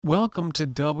Welcome to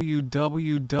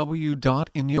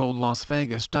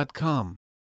www.inyolasvegas.com.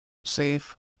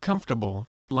 Safe, comfortable,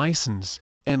 licensed,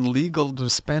 and legal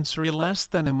dispensary less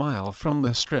than a mile from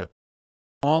the Strip.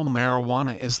 All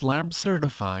marijuana is lab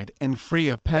certified and free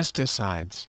of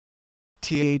pesticides.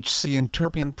 THC and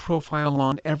terpene profile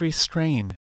on every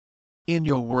strain.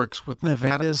 Inyo works with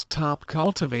Nevada's top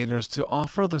cultivators to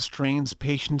offer the strains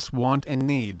patients want and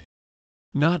need.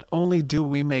 Not only do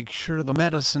we make sure the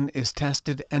medicine is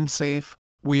tested and safe,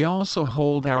 we also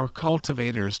hold our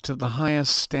cultivators to the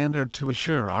highest standard to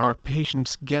assure our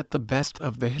patients get the best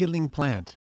of the healing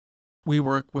plant. We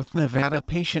work with Nevada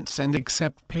patients and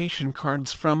accept patient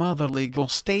cards from other legal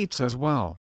states as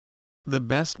well. The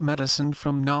best medicine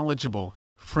from knowledgeable,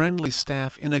 friendly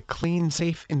staff in a clean,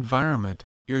 safe environment.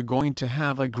 You're going to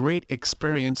have a great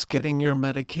experience getting your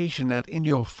medication at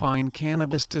Inyo Fine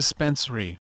Cannabis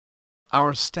Dispensary.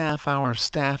 Our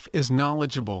staff is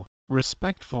knowledgeable,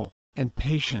 respectful, and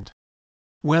patient.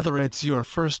 Whether it's your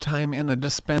first time in a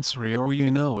dispensary or you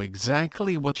know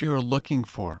exactly what you're looking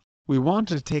for, we want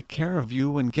to take care of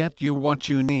you and get you what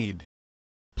you need.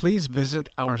 Please visit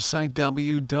our site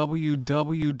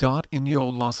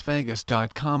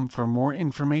www.inyolasvegas.com for more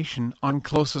information on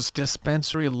closest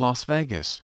dispensary Las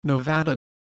Vegas, Nevada.